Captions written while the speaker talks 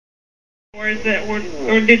Or is it, or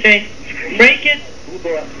did they break it?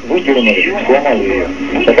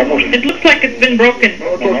 It looks like it's been broken.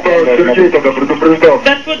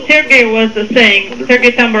 That's what Sergey was saying,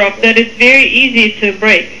 Sergey Tamburov, that it's very easy to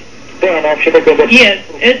break. Yes,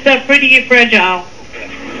 it's pretty fragile.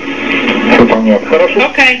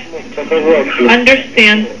 Okay,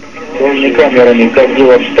 understand.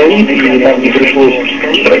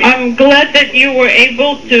 I'm glad that you were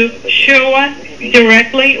able to show us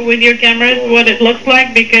directly with your cameras what it looks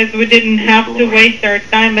like, because we didn't have to waste our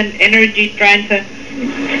time and energy trying to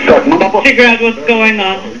figure out what's going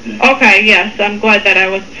on. Okay, yes, I'm glad that I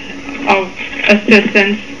was of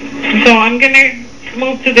assistance. So I'm going to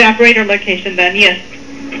move to the operator location then. Yes,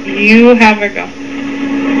 you have a go.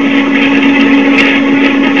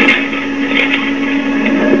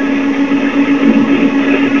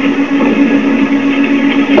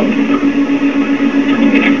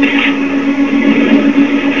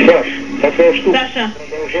 Sasha,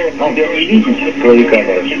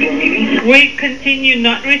 we continue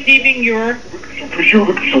not receiving your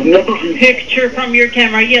picture from your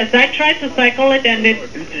camera. Yes, I tried to cycle it and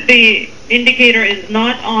the indicator is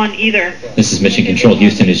not on either. This is Mission Control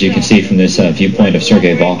Houston. As you can see from this viewpoint of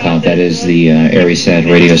Sergey Volkov, that is the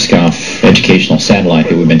arissat-3Aug educational satellite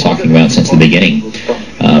that we've been talking about since the beginning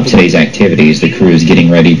of today's activities. The crew is getting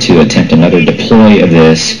ready to attempt another deploy of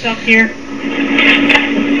this.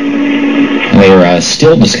 They're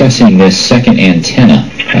still discussing this second antenna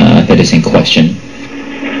that is in question.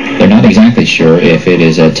 They're not exactly sure if it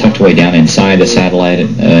is tucked away down inside the satellite,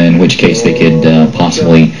 in which case they could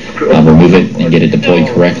possibly remove it and get it deployed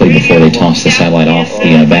correctly before they toss the satellite off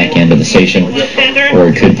the back end of the station, or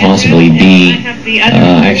it could possibly be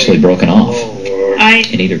actually broken off.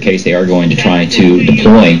 In either case, they are going to try to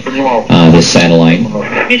deploy this satellite.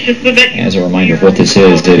 As a reminder of what this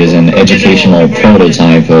is, it is an educational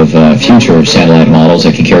prototype of future satellite models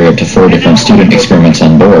that can carry up to 4 different student experiments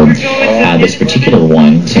on board. This particular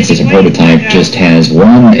one, since it's a prototype, just has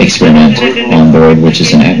one experiment on board, which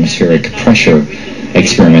is an atmospheric pressure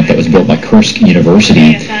experiment that was built by Kursk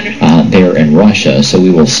University there in Russia. So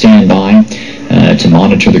we will stand by to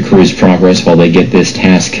monitor the crew's progress while they get this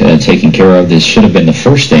task taken care of. This should have been the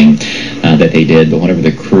first thing that they did, but whenever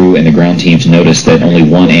the crew and the ground teams noticed that only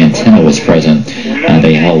one antenna was present,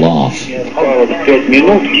 they held off.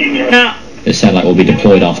 The satellite will be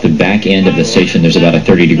deployed off the back end of the station. There's about a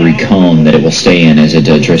 30-degree cone that it will stay in as it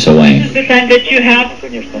drifts away. The time that you have to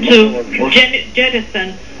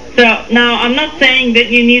jettison. So now I'm not saying that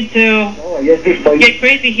you need to get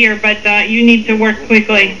crazy here, but you need to work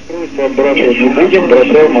quickly. Can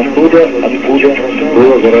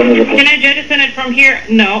I jettison it from here?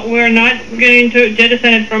 No, we're not going to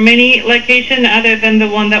jettison it from any location other than the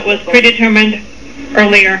one that was predetermined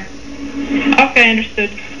earlier. Okay, understood.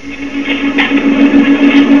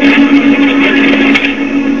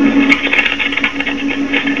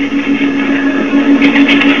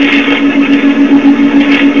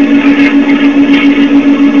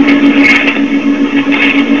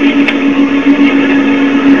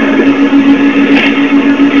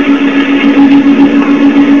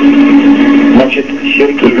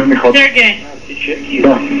 Sergey.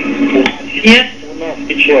 Yes.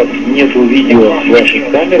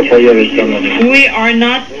 We are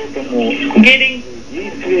not getting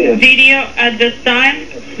video at this time.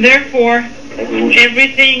 Therefore,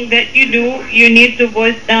 everything that you do, you need to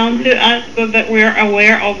voice down to us so that we are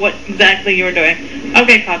aware of what exactly you're doing.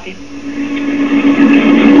 Okay, copy.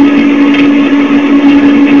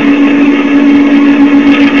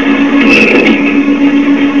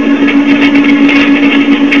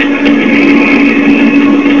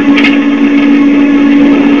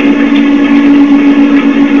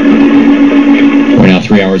 We're now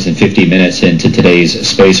 3 hours and 50 minutes into today's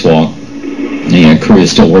spacewalk. The crew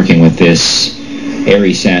is still working with this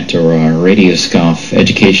arissat or radioscope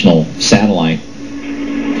educational satellite.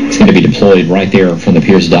 It's going to be deployed right there from the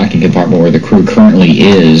Pierce docking compartment where the crew currently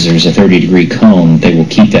is. There's a 30-degree cone. They will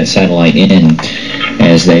keep that satellite in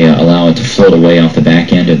as they allow it to float away off the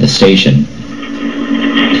back end of the station.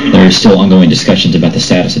 There are still ongoing discussions about the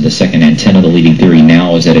status of the second antenna. The leading theory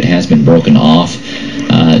now is that it has been broken off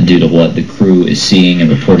due to what the crew is seeing and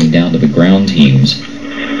reporting down to the ground teams.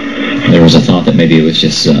 There was a thought that maybe it was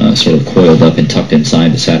just sort of coiled up and tucked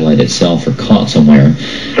inside the satellite itself or caught somewhere,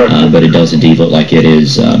 but it does indeed look like it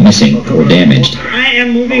is missing or damaged. I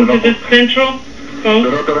am moving to the central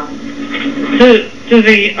post, to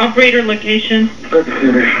the operator location.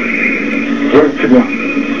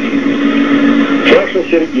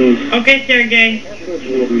 Okay, Sergey.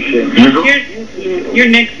 Here's your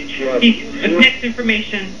next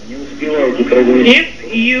information.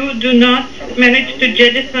 If you do not manage to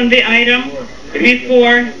jettison the item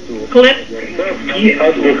before clip,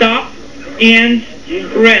 stop, and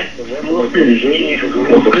rest.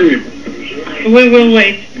 We will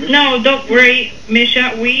wait. No, don't worry,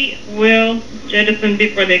 Misha. We will jettison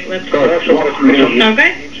before they clip.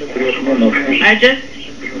 Okay? I just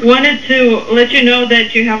wanted to let you know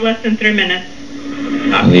that you have less than 3 minutes.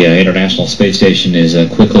 The International Space Station is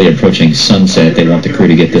quickly approaching sunset. They want the crew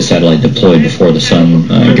to get the satellite deployed before the sun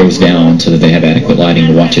goes down so that they have adequate lighting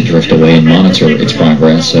to watch it drift away and monitor its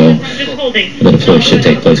progress. So the deploy should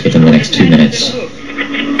take place within the next 2 minutes.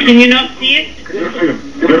 Can you not see it?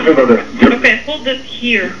 Okay, hold this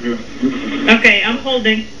here. Okay, I'm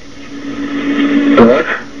holding.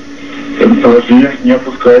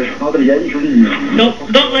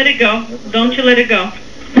 Don't let it go. Don't you let it go.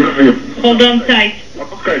 Hold on tight.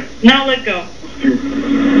 Now let go.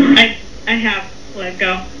 I have let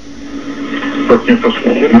go.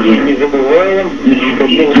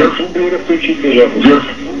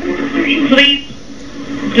 Please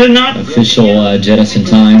do not. Official jettison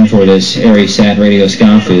time for this arissat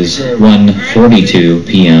radioscope is 1:42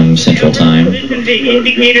 p.m. Central Time. The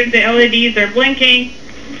indicators, the LEDs are blinking.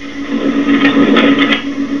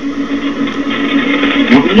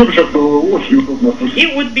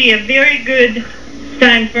 It would be a very good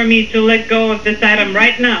time for me to let go of this item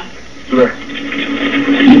right now.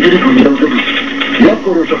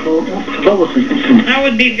 I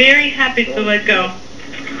would be very happy to let go.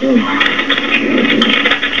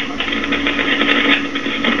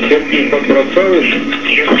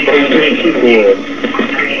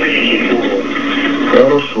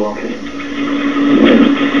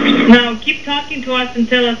 Now keep talking to us and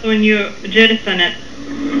tell us when you jettison it.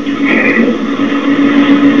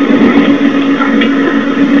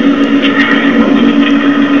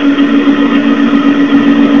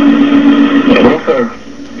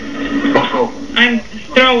 I'm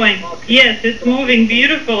throwing. Yes, it's moving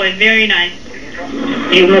beautifully. Very nice.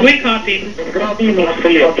 We copied. Now,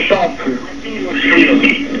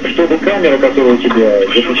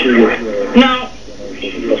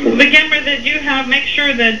 the camera that you have, make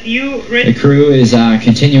sure that you... The crew is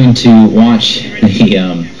continuing to watch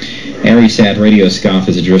the arissat radioscope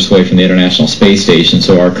as it drifts away from the International Space Station.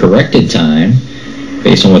 So our corrected time,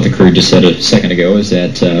 based on what the crew just said a second ago, is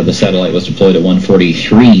that the satellite was deployed at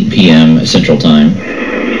 1:43 p.m. Central Time,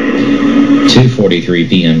 2:43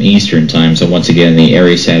 p.m. Eastern Time. So once again, the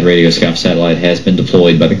arissat radioscope satellite has been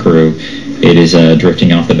deployed by the crew. It is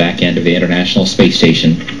drifting off the back end of the International Space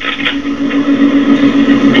Station.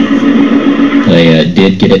 They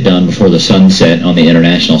did get it done before the sunset on the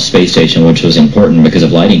International Space Station, which was important because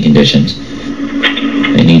of lighting conditions.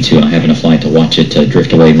 They need to have enough light to watch it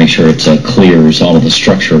drift away, make sure it clears all of the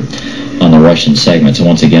structure on the Russian segment. So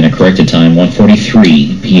once again, a corrected time,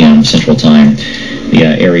 1:43 p.m. Central Time.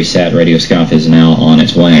 The arissat radioscope is now on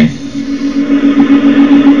its way.